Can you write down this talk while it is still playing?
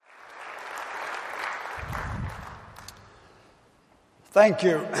Thank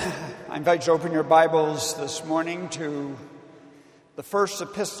you. I invite you to open your Bibles this morning to the first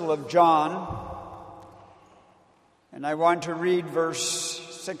epistle of John. And I want to read verse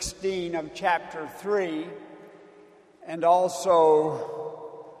 16 of chapter 3 and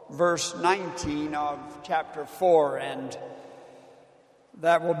also verse 19 of chapter 4. And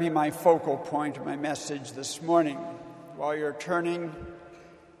that will be my focal point of my message this morning. While you're turning,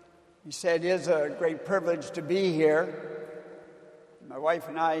 he said, it is a great privilege to be here. My wife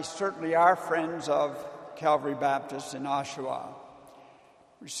and I certainly are friends of Calvary Baptist in Oshawa.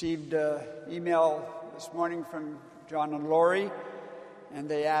 Received an email this morning from John and Lori, and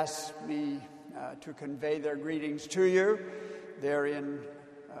they asked me to convey their greetings to you. They're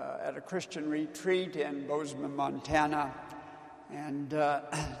at a Christian retreat in Bozeman, Montana, and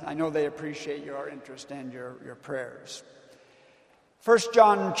I know they appreciate your interest and your prayers. 1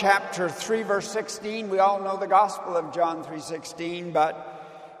 John chapter 3, verse 16, we all know the gospel of John 3:16, but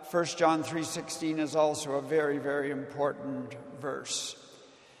 1 John 3:16 is also a very, very important verse.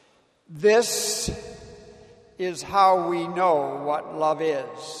 This is how we know what love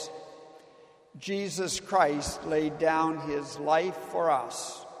is. Jesus Christ laid down his life for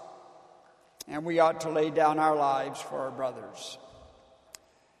us, and we ought to lay down our lives for our brothers.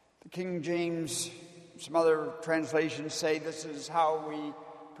 The King James, some other translations say this is how we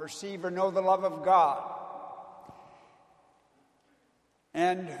perceive or know the love of God.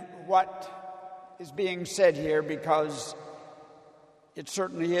 And what is being said here, because it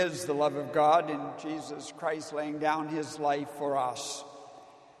certainly is the love of God in Jesus Christ laying down his life for us.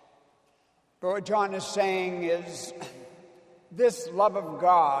 But what John is saying is this love of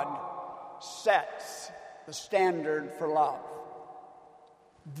God sets the standard for love.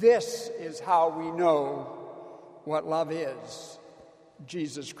 This is how we know what love is.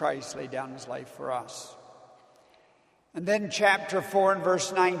 Jesus Christ laid down his life for us. And then chapter 4 and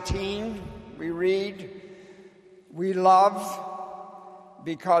verse 19, we read, we love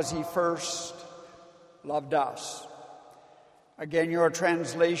because he first loved us. Again, your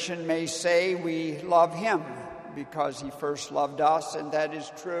translation may say, we love him because he first loved us, and that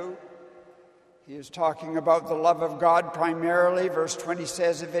is true. He is talking about the love of God primarily. Verse 20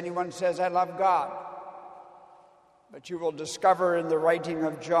 says, if anyone says, I love God. But you will discover in the writing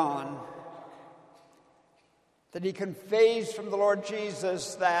of John that he conveys from the Lord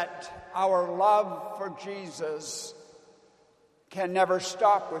Jesus that our love for Jesus can never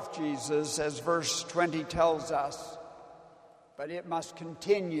stop with Jesus, as verse 20 tells us, but it must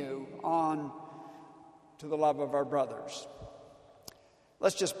continue on to the love of our brothers.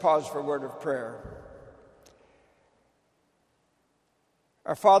 Let's just pause for a word of prayer.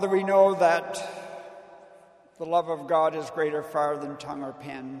 Our Father, we know that the love of God is greater far than tongue or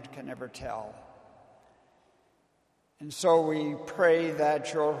pen can ever tell. And so we pray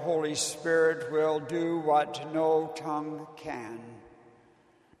that your Holy Spirit will do what no tongue can,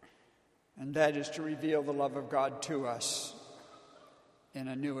 and that is to reveal the love of God to us in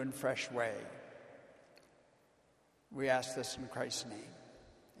a new and fresh way. We ask this in Christ's name.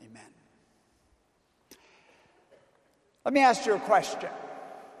 Amen. Let me ask you a question.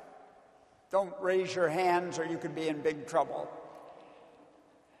 Don't raise your hands or you could be in big trouble.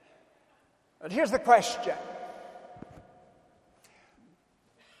 But here's the question.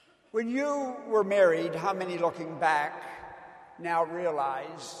 When you were married, how many looking back now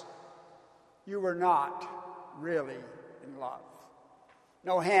realize you were not really in love?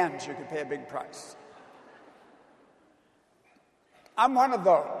 No hands, you could pay a big price. I'm one of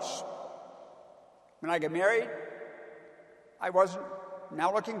those. When I got married, I wasn't,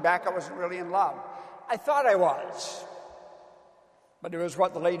 now looking back, I wasn't really in love. I thought I was. But it was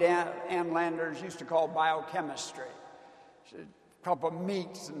what the late Ann Landers used to call biochemistry. She'd a couple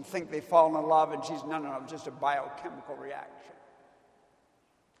meets and think they fall in love, and she's, no, it's just a biochemical reaction.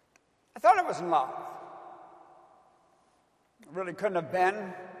 I thought I was in love. I really couldn't have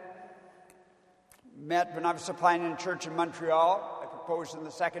been. Met when I was supplying in a church in Montreal. I proposed on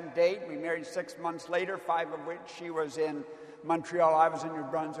the second date. We married 6 months later, 5 of which she was in Montreal. I was in New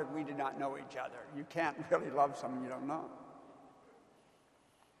Brunswick. We did not know each other. You can't really love someone you don't know.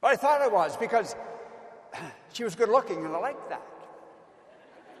 But I thought I was, because she was good looking, and I liked that.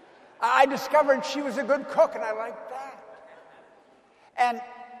 I discovered she was a good cook, and I liked that. And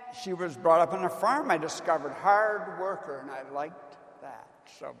she was brought up on a farm, I discovered. Hard worker, and I liked that.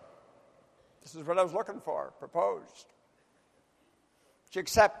 So this is what I was looking for. Proposed. She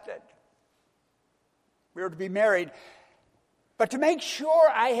accepted. We were to be married. But to make sure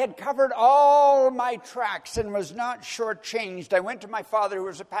I had covered all my tracks and was not shortchanged, I went to my father, who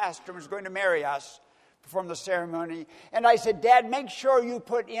was a pastor and was going to marry us, perform the ceremony. And I said, Dad, make sure you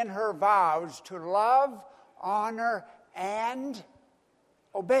put in her vows to love, honor, and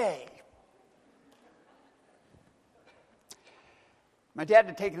obey. My dad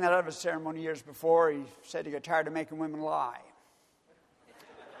had taken that out of his ceremony years before. He said he got tired of making women lie.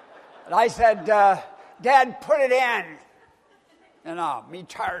 And I said, Dad, put it in. And me,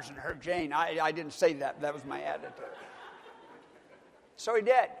 Tarzan, her Jane. I didn't say that. That was my attitude. So he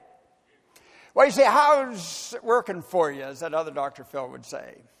did. Well, you say, how's it working for you, as that other Dr. Phil would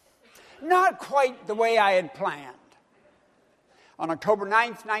say? Not quite the way I had planned. On October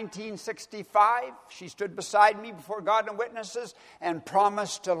 9th, 1965, she stood beside me before God and witnesses and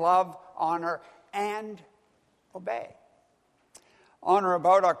promised to love, honor, and obey. On or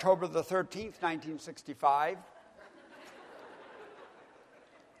about October the 13th, 1965,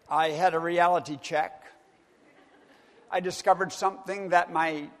 I had a reality check. I discovered something that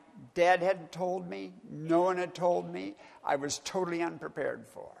my dad had told me, no one had told me. I was totally unprepared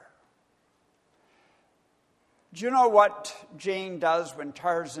for. Do you know what Jane does when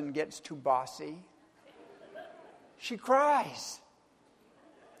Tarzan gets too bossy? She cries.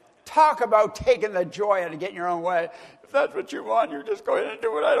 Talk about taking the joy out of getting your own way. If that's what you want, you just go ahead and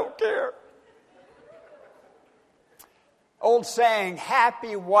do it. I don't care. Old saying,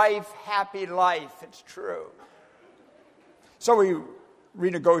 happy wife, happy life. It's true. So we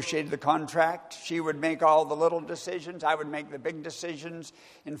renegotiated the contract. She would make all the little decisions. I would make the big decisions.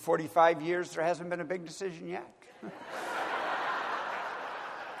 In 45 years, there hasn't been a big decision yet.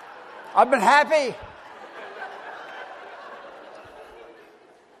 I've been happy.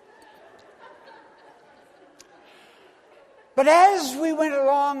 But as we went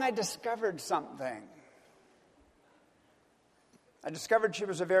along, I discovered something. I discovered she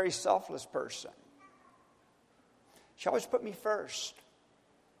was a very selfless person. She always put me first.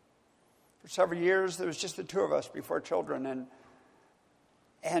 For several years, there was just the two of us before children.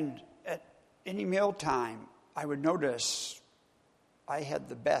 And at any mealtime, I would notice I had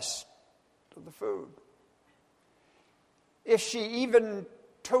the best of the food. If she even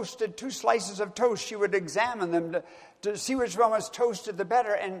toasted 2 slices of toast, she would examine them to see which one was toasted the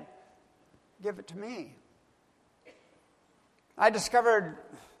better and give it to me. I discovered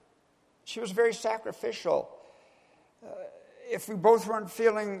she was very sacrificial. If we both weren't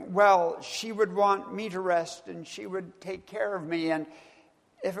feeling well, she would want me to rest and she would take care of me. And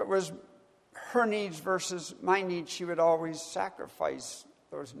if it was her needs versus my needs, she would always sacrifice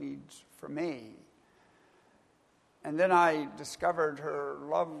those needs for me. And then I discovered her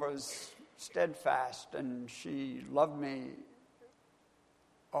love was steadfast and she loved me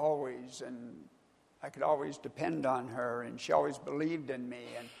always, and I could always depend on her, and she always believed in me.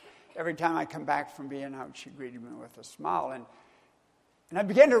 And every time I come back from being out, she greeted me with a smile. And I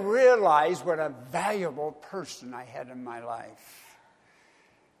began to realize what a valuable person I had in my life.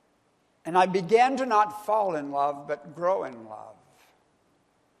 And I began to not fall in love, but grow in love.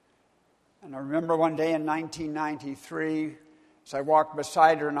 And I remember one day in 1993, as I walked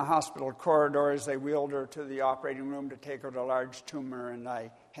beside her in a hospital corridor as they wheeled her to the operating room to take out a large tumor, and I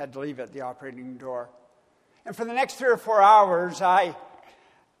had to leave at the operating door. And for the next 3 or 4 hours, I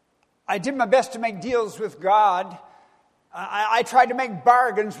did my best to make deals with God. I tried to make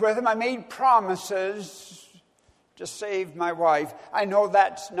bargains with him. I made promises to save my wife. I know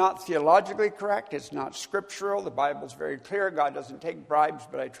that's not theologically correct. It's not scriptural. The Bible's very clear. God doesn't take bribes,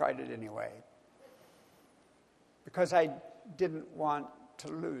 but I tried it anyway. Because I didn't want to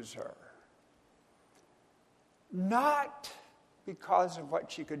lose her. Not because of what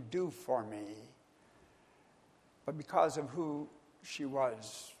she could do for me, but because of who she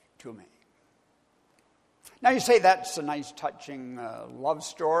was to me. Now you say that's a nice, touching love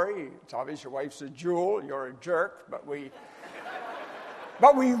story. It's obvious your wife's a jewel, you're a jerk, but we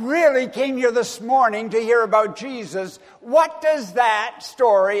really came here this morning to hear about Jesus. What does that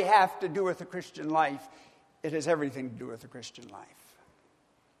story have to do with the Christian life? It has everything to do with the Christian life.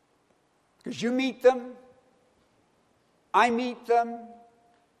 Because you meet them, I meet them.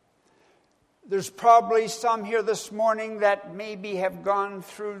 There's probably some here this morning that maybe have gone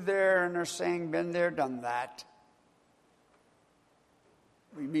through there and are saying, been there, done that.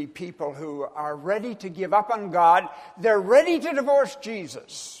 We meet people who are ready to give up on God. They're ready to divorce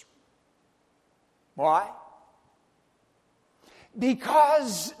Jesus. Why?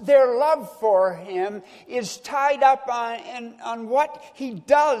 Because their love for him is tied up on what he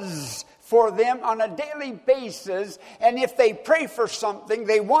does for them on a daily basis. And if they pray for something,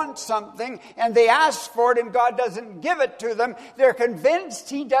 they want something, and they ask for it and God doesn't give it to them, they're convinced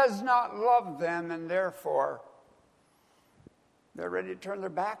he does not love them, and therefore they're ready to turn their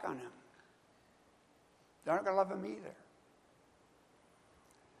back on him. they're not going to love him either.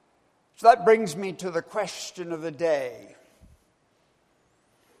 So that brings me to the question of the day.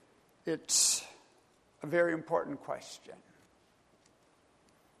 It's a very important question.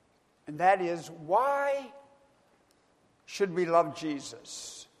 And that is, why should we love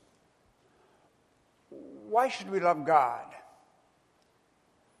Jesus? Why should we love God?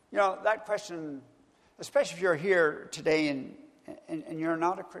 You know, that question, especially if you're here today and you're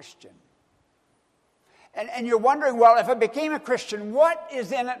not a Christian. And you're wondering, well, if I became a Christian, what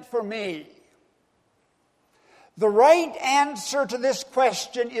is in it for me? The right answer to this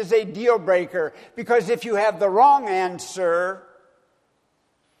question is a deal breaker, because if you have the wrong answer,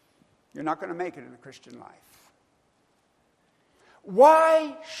 you're not going to make it in the Christian life.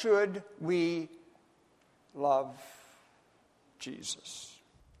 Why should we love Jesus?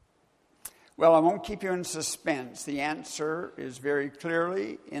 Well, I won't keep you in suspense. The answer is very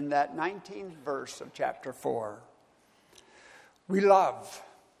clearly in that 19th verse of chapter 4. We love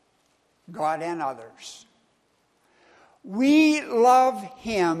God and others. We love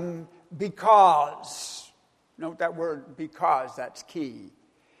him because, note that word because, that's key.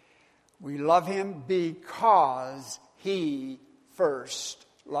 We love him because he first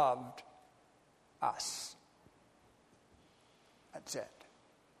loved us. That's it.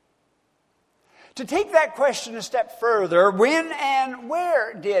 To take that question a step further, when and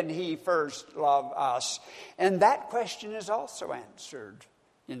where did he first love us? And that question is also answered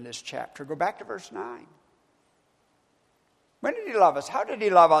in this chapter. Go back to verse 9. When did he love us? How did he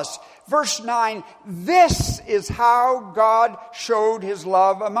love us? Verse 9, this is how God showed his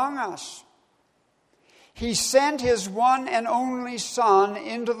love among us. He sent his one and only Son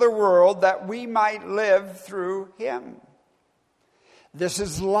into the world that we might live through him. This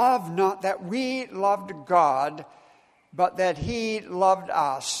is love, not that we loved God, but that he loved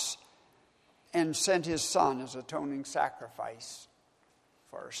us and sent his Son as atoning sacrifice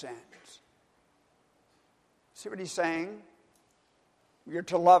for our sins. See what he's saying? You're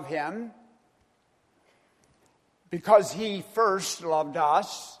to love him because he first loved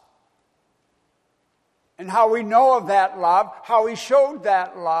us. And how we know of that love, how he showed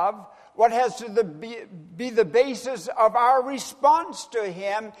that love, what has to be the basis of our response to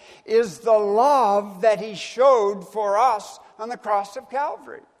him is the love that he showed for us on the cross of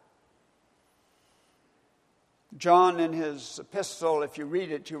Calvary. John, in his epistle, if you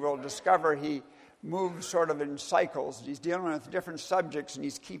read it, you will discover he moves sort of in cycles. He's dealing with different subjects, and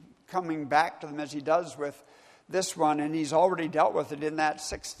he's keep coming back to them as he does with this one. And he's already dealt with it in that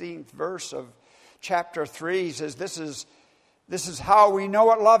 16th verse of chapter 3. He says, this is how we know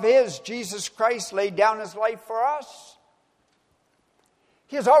what love is. Jesus Christ laid down his life for us.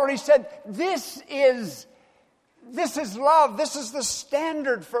 He has already said, this is love. This is the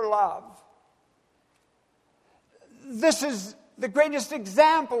standard for love. This is the greatest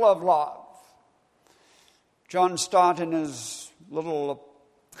example of love. John Stott, in his little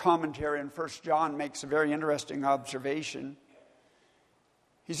commentary in 1 John, makes a very interesting observation.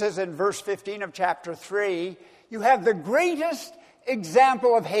 He says in verse 15 of chapter 3, you have the greatest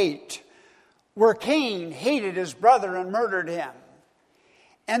example of hate, where Cain hated his brother and murdered him.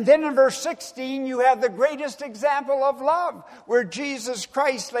 And then in verse 16, you have the greatest example of love, where Jesus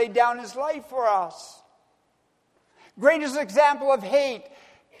Christ laid down his life for us. Greatest example of hate,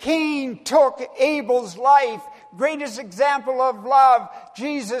 Cain took Abel's life. Greatest example of love,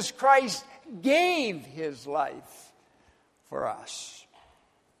 Jesus Christ gave his life for us.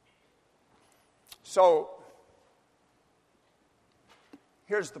 So,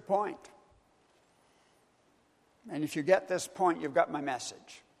 here's the point. And if you get this point, you've got my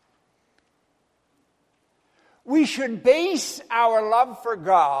message. We should base our love for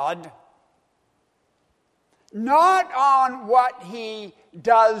God not on what he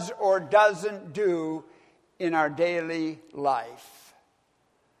does or doesn't do in our daily life.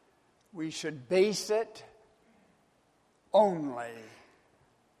 We should base it only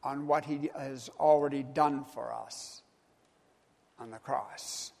on what he has already done for us on the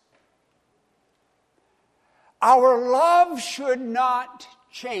cross. Our love should not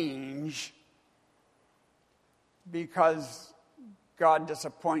change because God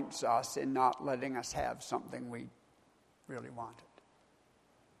disappoints us in not letting us have something we really wanted.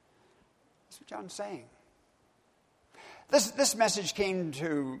 That's what John's saying. This message came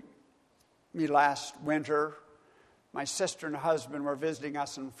to me last winter. My sister and husband were visiting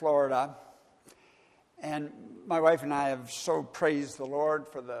us in Florida. And my wife and I have so praised the Lord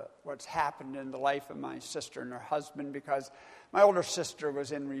for what's happened in the life of my sister and her husband, because my older sister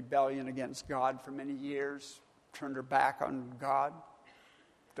was in rebellion against God for many years, turned her back on God,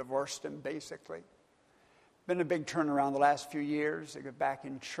 divorced him basically. Been a big turnaround the last few years. They get back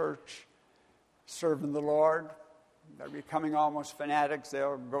in church, serving the Lord. They're becoming almost fanatics.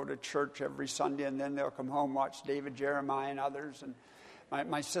 They'll go to church every Sunday, and then they'll come home, watch David, Jeremiah, and others. And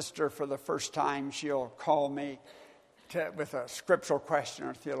my sister, for the first time, she'll call me with a scriptural question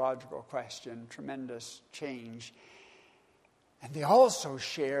or theological question. Tremendous change. And they also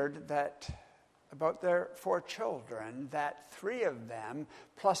shared that about their 4 children, that 3 of them,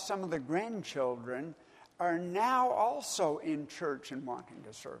 plus some of the grandchildren, are now also in church and wanting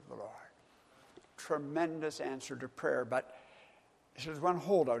to serve the Lord. Tremendous answer to prayer, but there's one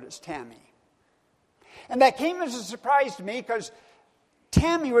holdout. It's Tammy. And that came as a surprise to me because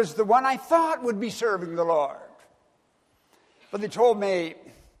Tammy was the one I thought would be serving the Lord. But they told me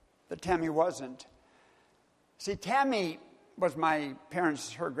that Tammy wasn't. See, Tammy was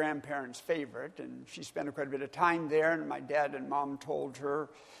her grandparents' favorite, and she spent quite a bit of time there, and my dad and mom taught her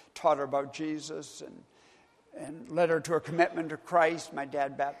about Jesus and led her to a commitment to Christ. My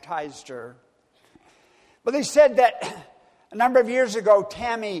dad baptized her. But they said that a number of years ago,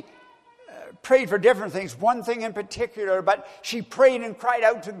 Tammy prayed for different things, one thing in particular, but she prayed and cried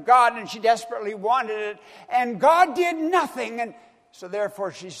out to God, and she desperately wanted it, and God did nothing, and so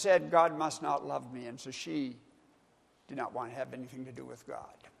therefore she said, God must not love me, and so she did not want to have anything to do with God.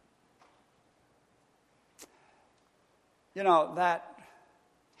 You know, that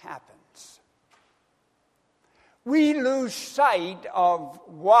happens. We lose sight of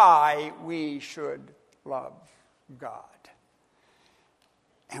why we should love God.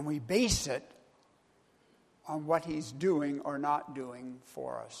 And we base it on what He's doing or not doing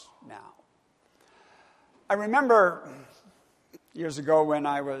for us now. I remember years ago when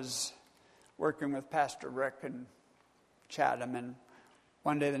I was working with Pastor Rick in Chatham, and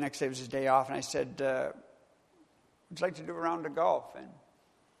one day, the next day was his day off, and I said, would you like to do a round of golf? And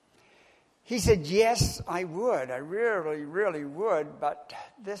he said, yes, I would. I really, really would, but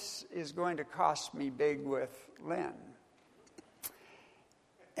this is going to cost me big with Lynn.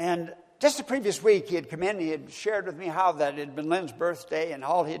 And just the previous week, he had come in, he had shared with me how that it had been Lynn's birthday, and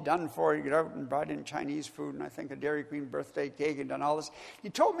all he had done for her, he got out and brought in Chinese food, and I think a Dairy Queen birthday cake, and done all this. He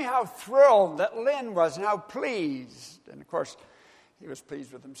told me how thrilled that Lynn was and how pleased. And of course, he was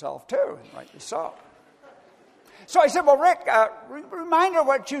pleased with himself too, and rightly so. So I said, well, Rick, remind her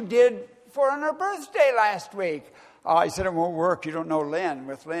what you did for her on her birthday last week. I said, it won't work. You don't know Lynn.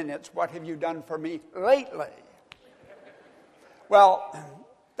 With Lynn, it's what have you done for me lately? Well,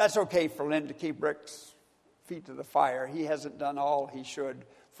 that's okay for Lynn to keep Rick's feet to the fire. He hasn't done all he should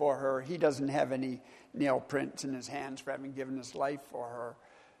for her. He doesn't have any nail prints in his hands for having given his life for her.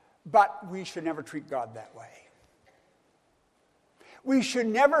 But we should never treat God that way. We should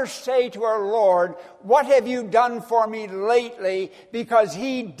never say to our Lord, what have you done for me lately? Because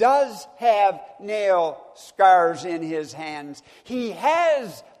He does have nail scars in His hands. He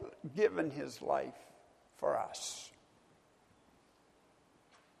has given His life for us.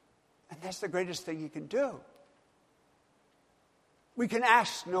 And that's the greatest thing He can do. We can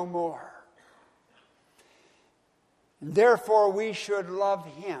ask no more. And therefore, we should love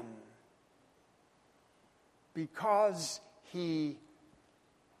Him because He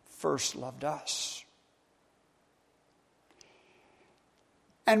first loved us.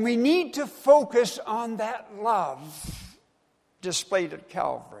 And we need to focus on that love displayed at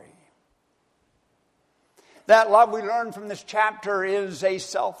Calvary. That love we learn from this chapter is a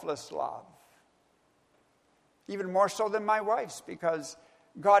selfless love. Even more so than my wife's, because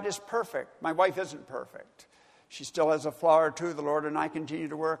God is perfect. My wife isn't perfect. She still has a flaw or two the Lord and I continue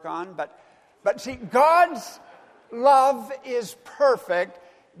to work on. But see, God's love is perfect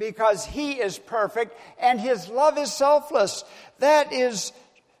because He is perfect, and His love is selfless. That is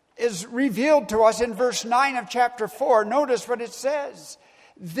revealed to us in verse 9 of chapter 4. Notice what it says.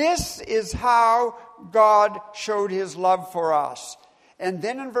 This is how God showed His love for us. And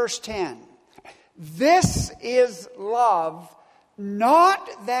then in verse 10, this is love,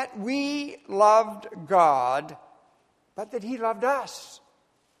 not that we loved God, but that He loved us.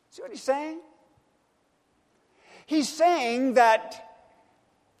 See what He's saying? He's saying that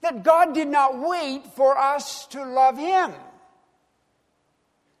God did not wait for us to love Him.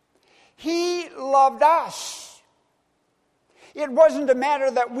 He loved us. It wasn't a matter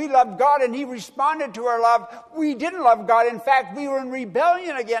that we loved God and He responded to our love. We didn't love God. In fact, we were in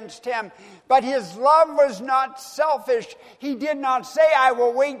rebellion against Him. But His love was not selfish. He did not say, I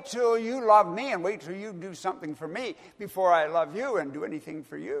will wait till you love me and wait till you do something for me before I love you and do anything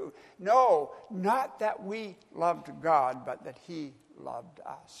for you. No, not that we loved God, but that He loved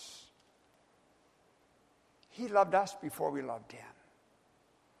us. He loved us before we loved Him.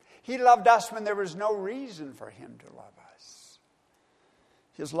 He loved us when there was no reason for him to love us.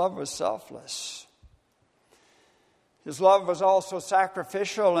 His love was selfless. His love was also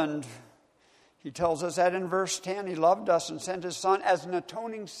sacrificial, and he tells us that in verse 10. He loved us and sent his Son as an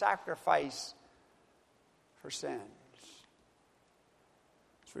atoning sacrifice for sins.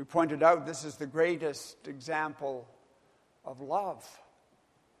 As we pointed out, this is the greatest example of love.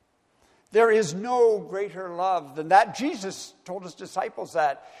 There is no greater love than that. Jesus told his disciples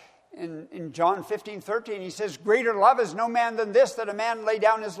that in John 15:13. He says, greater love is no man than this, that a man lay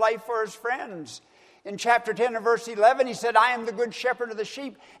down his life for his friends. In chapter 10 and verse 11, he said, I am the good shepherd of the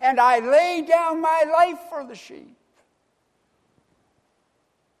sheep, and I lay down my life for the sheep.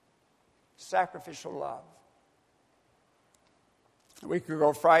 Sacrificial love. A week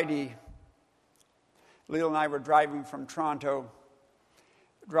ago, Friday, Leo and I were driving from Toronto,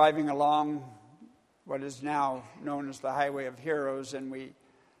 driving along what is now known as the Highway of Heroes, and we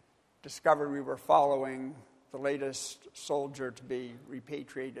discovered we were following the latest soldier to be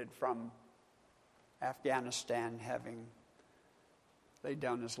repatriated from Afghanistan, having laid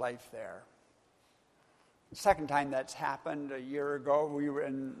down his life there. The second time that's happened, a year ago, we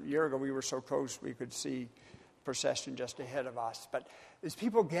were so close we could see the procession just ahead of us. But as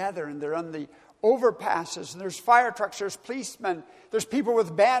people gather and they're on the overpasses, and there's fire trucks, there's policemen, there's people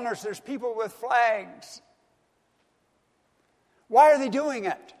with banners, there's people with flags. Why are they doing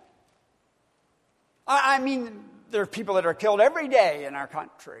it? I mean, there are people that are killed every day in our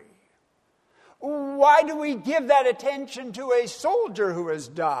country. Why do we give that attention to a soldier who has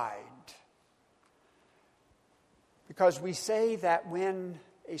died? Because we say that when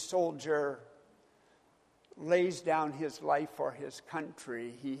a soldier lays down his life for his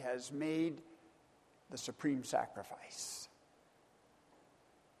country, he has made the supreme sacrifice.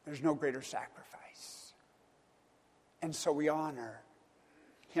 There's no greater sacrifice. And so we honor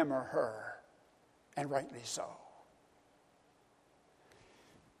him or her, and rightly so.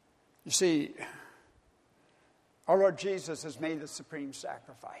 You see, our Lord Jesus has made the supreme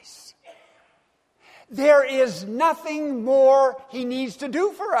sacrifice. There is nothing more he needs to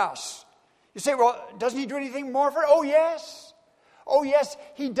do for us. You say, well, doesn't he do anything more for us? Oh, yes. Oh, yes,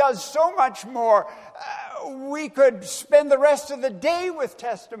 he does so much more. We could spend the rest of the day with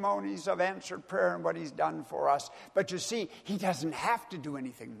testimonies of answered prayer and what he's done for us. But you see, he doesn't have to do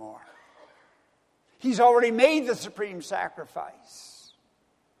anything more. He's already made the supreme sacrifice.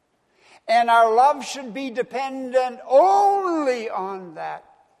 And our love should be dependent only on that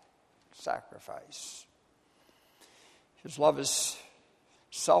sacrifice. His love is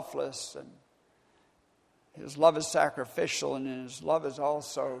selfless, and his love is sacrificial, and his love is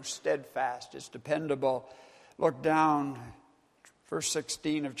also steadfast. It's dependable. Look down, verse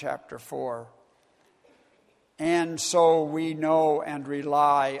 16 of chapter 4. And so we know and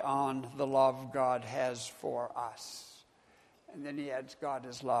rely on the love God has for us. And then he adds, God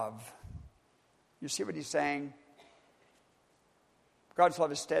is love. You see what he's saying? God's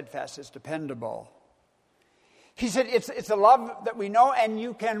love is steadfast, it's dependable. He said it's a love that we know, and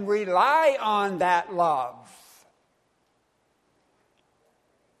you can rely on that love.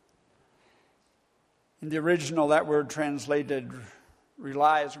 In the original, that word translated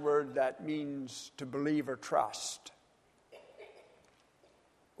rely is a word that means to believe or trust.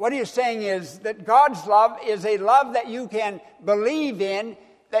 What he is saying is that God's love is a love that you can believe in,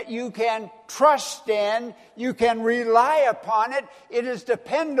 that you can trust in, you can rely upon it. It is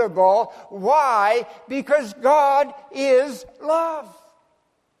dependable. Why? Because God is love.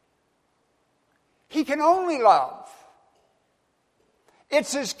 He can only love.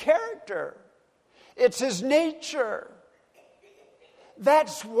 It's his character. It's his nature.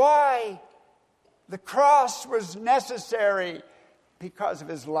 That's why the cross was necessary, because of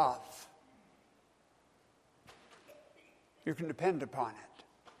his love. You can depend upon it.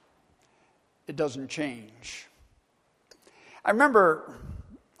 It doesn't change. I remember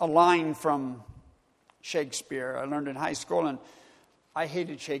a line from Shakespeare I learned in high school, and I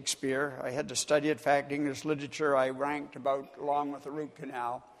hated Shakespeare. I had to study it. In fact, English literature I ranked about along with the root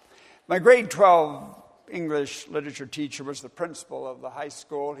canal. My grade 12 English literature teacher was the principal of the high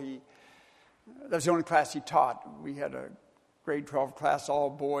school. That was the only class he taught. We had a grade 12 class, all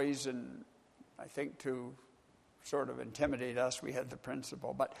boys, and I think to sort of intimidate us, we had the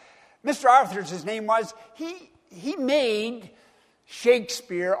principal. But Mr. Arthur's his name was. He made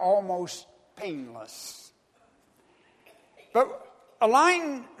Shakespeare almost painless. But a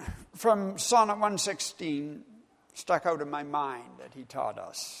line from Sonnet 116 stuck out in my mind that he taught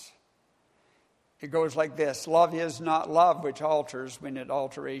us. It goes like this: love is not love which alters when it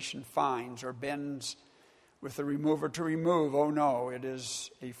alteration finds, or bends with the remover to remove. Oh no, it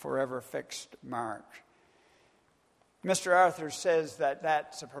is a forever fixed mark. Mr. Arthur says that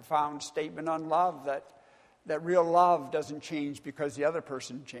that's a profound statement on love, that real love doesn't change because the other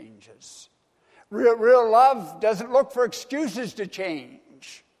person changes. Real love doesn't look for excuses to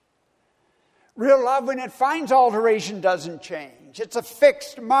change. Real love, when it finds alteration, doesn't change. It's a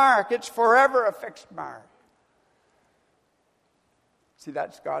fixed mark. It's forever a fixed mark. See,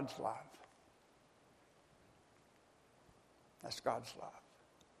 that's God's love. That's God's love.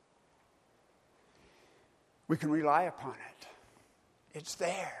 We can rely upon it. It's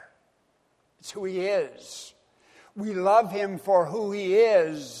there. It's who He is. We love Him for who He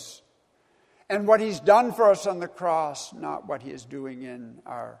is and what He's done for us on the cross, not what He is doing in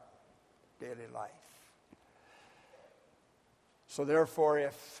our daily life. So therefore,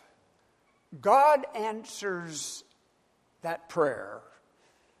 if God answers that prayer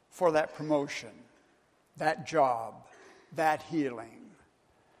for that promotion, that job, that healing,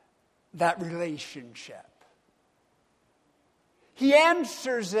 that relationship, He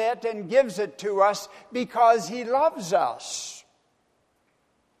answers it and gives it to us because He loves us.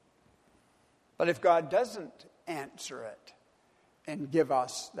 But if God doesn't answer it and give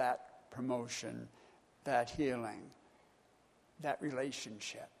us that promotion, that healing, that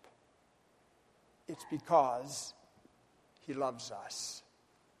relationship, it's because He loves us.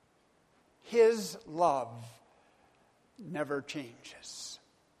 His love never changes.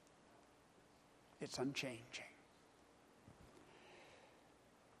 It's unchanging.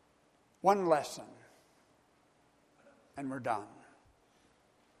 One lesson, and we're done.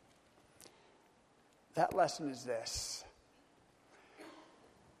 That lesson is this.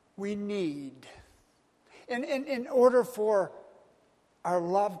 We need, in order for our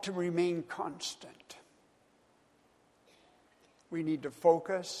love to remain constant, we need to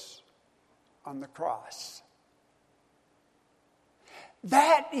focus on the cross.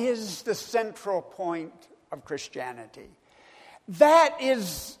 That is the central point of Christianity. That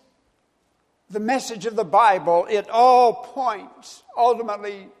is the message of the Bible. It all points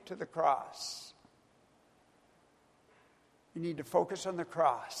ultimately to the cross. We need to focus on the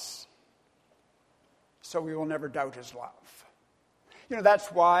cross so we will never doubt His love. You know, that's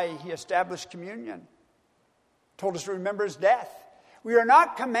why He established communion. Told us to remember His death. We are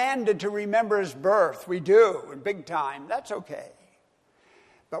not commanded to remember His birth. We do, in big time. That's okay.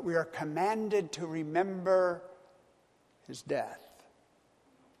 But we are commanded to remember His death.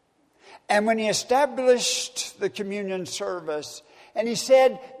 And when He established the communion service, and He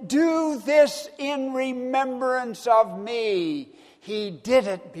said, "Do this in remembrance of me," He did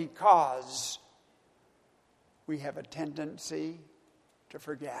it because we have a tendency to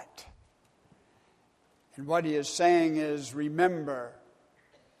forget. And what He is saying is, remember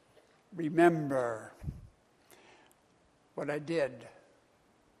what I did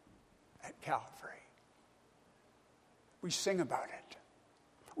at Calvary. We sing about it.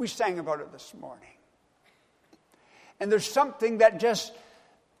 We sang about it this morning. And there's something that just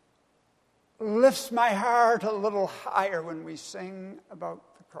lifts my heart a little higher when we sing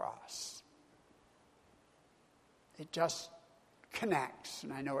about the cross. It just connects,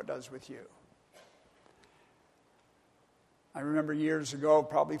 and I know it does with you. I remember years ago,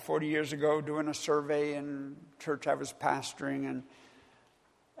 probably 40 years ago, doing a survey in church I was pastoring and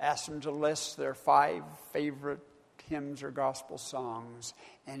asked them to list their 5 favorite hymns or gospel songs.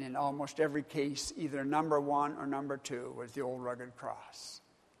 And in almost every case, either number 1 or number 2 was the Old Rugged Cross.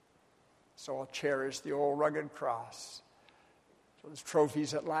 So I'll cherish the old rugged cross. So as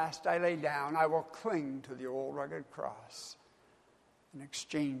trophies at last I lay down, I will cling to the old rugged cross and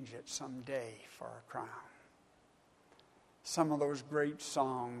exchange it someday for a crown. Some of those great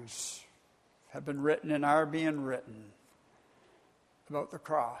songs have been written and are being written about the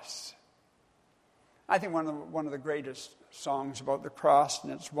cross. I think one of the greatest songs about the cross,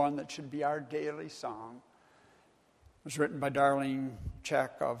 and it's one that should be our daily song, was written by Darlene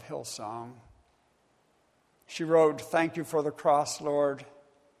Check of Hillsong. She wrote, "Thank you for the cross, Lord.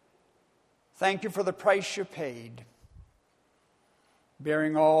 Thank you for the price you paid.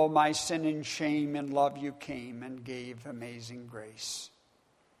 Bearing all my sin and shame, in love you came and gave amazing grace.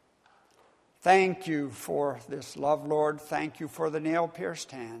 Thank you for this love, Lord. Thank you for the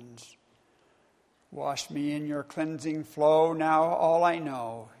nail-pierced hands. Wash me in your cleansing flow. Now all I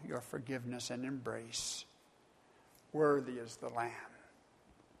know, your forgiveness and embrace. Worthy is the Lamb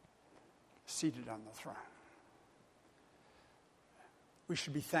seated on the throne." We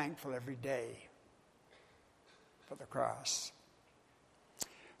should be thankful every day for the cross.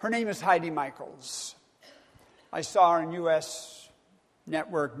 Her name is Heidi Michaels. I saw her in U.S.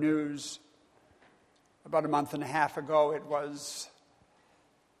 Network News About a month and a half ago, it was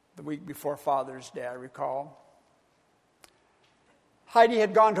the week before Father's Day, I recall. Heidi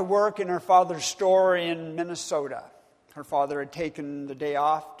had gone to work in her father's store in Minnesota. Her father had taken the day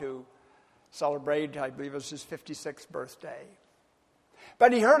off to celebrate, I believe it was his 56th birthday.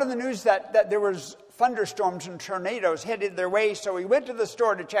 But he heard on the news that there was thunderstorms and tornadoes headed their way, so he went to the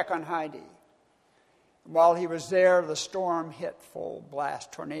store to check on Heidi. While he was there, the storm hit full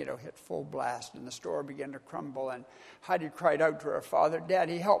blast, tornado hit full blast, and the store began to crumble. And Heidi cried out to her father,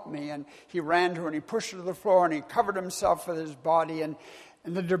 "Daddy, help me." And he ran to her and he pushed her to the floor and he covered himself with his body. And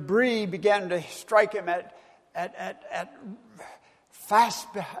the debris began to strike him at fast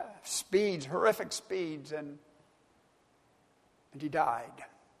speeds, horrific speeds, and he died.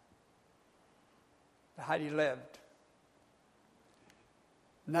 But Heidi lived.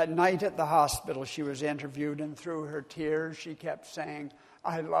 And that night at the hospital, she was interviewed, and through her tears, she kept saying,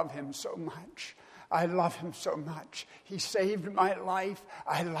 "I love him so much. I love him so much. He saved my life.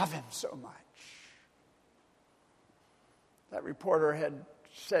 I love him so much." That reporter had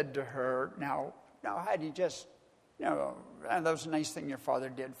said to her, now Heidi, just, that was a nice thing your father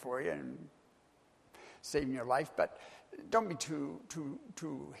did for you and saving your life, but don't be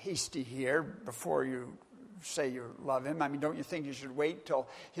too hasty here before you say you love him. I mean, don't you think you should wait till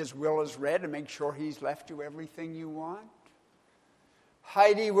his will is read and make sure he's left you everything you want?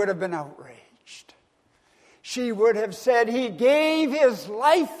 Heidi would have been outraged. She would have said, "He gave his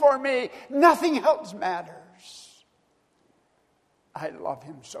life for me. Nothing else matters. I love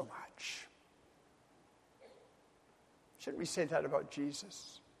him so much." Shouldn't we say that about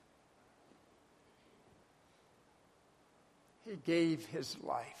Jesus? He gave his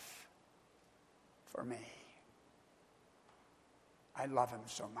life for me. I love him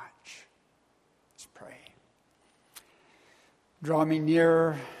so much. Let's pray. Draw me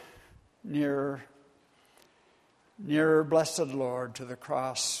nearer, nearer, nearer, blessed Lord, to the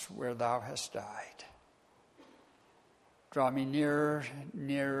cross where thou hast died. Draw me nearer,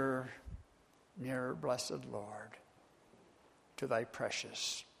 nearer, nearer, blessed Lord, to thy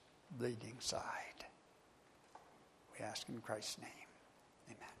precious bleeding side. We ask in Christ's name.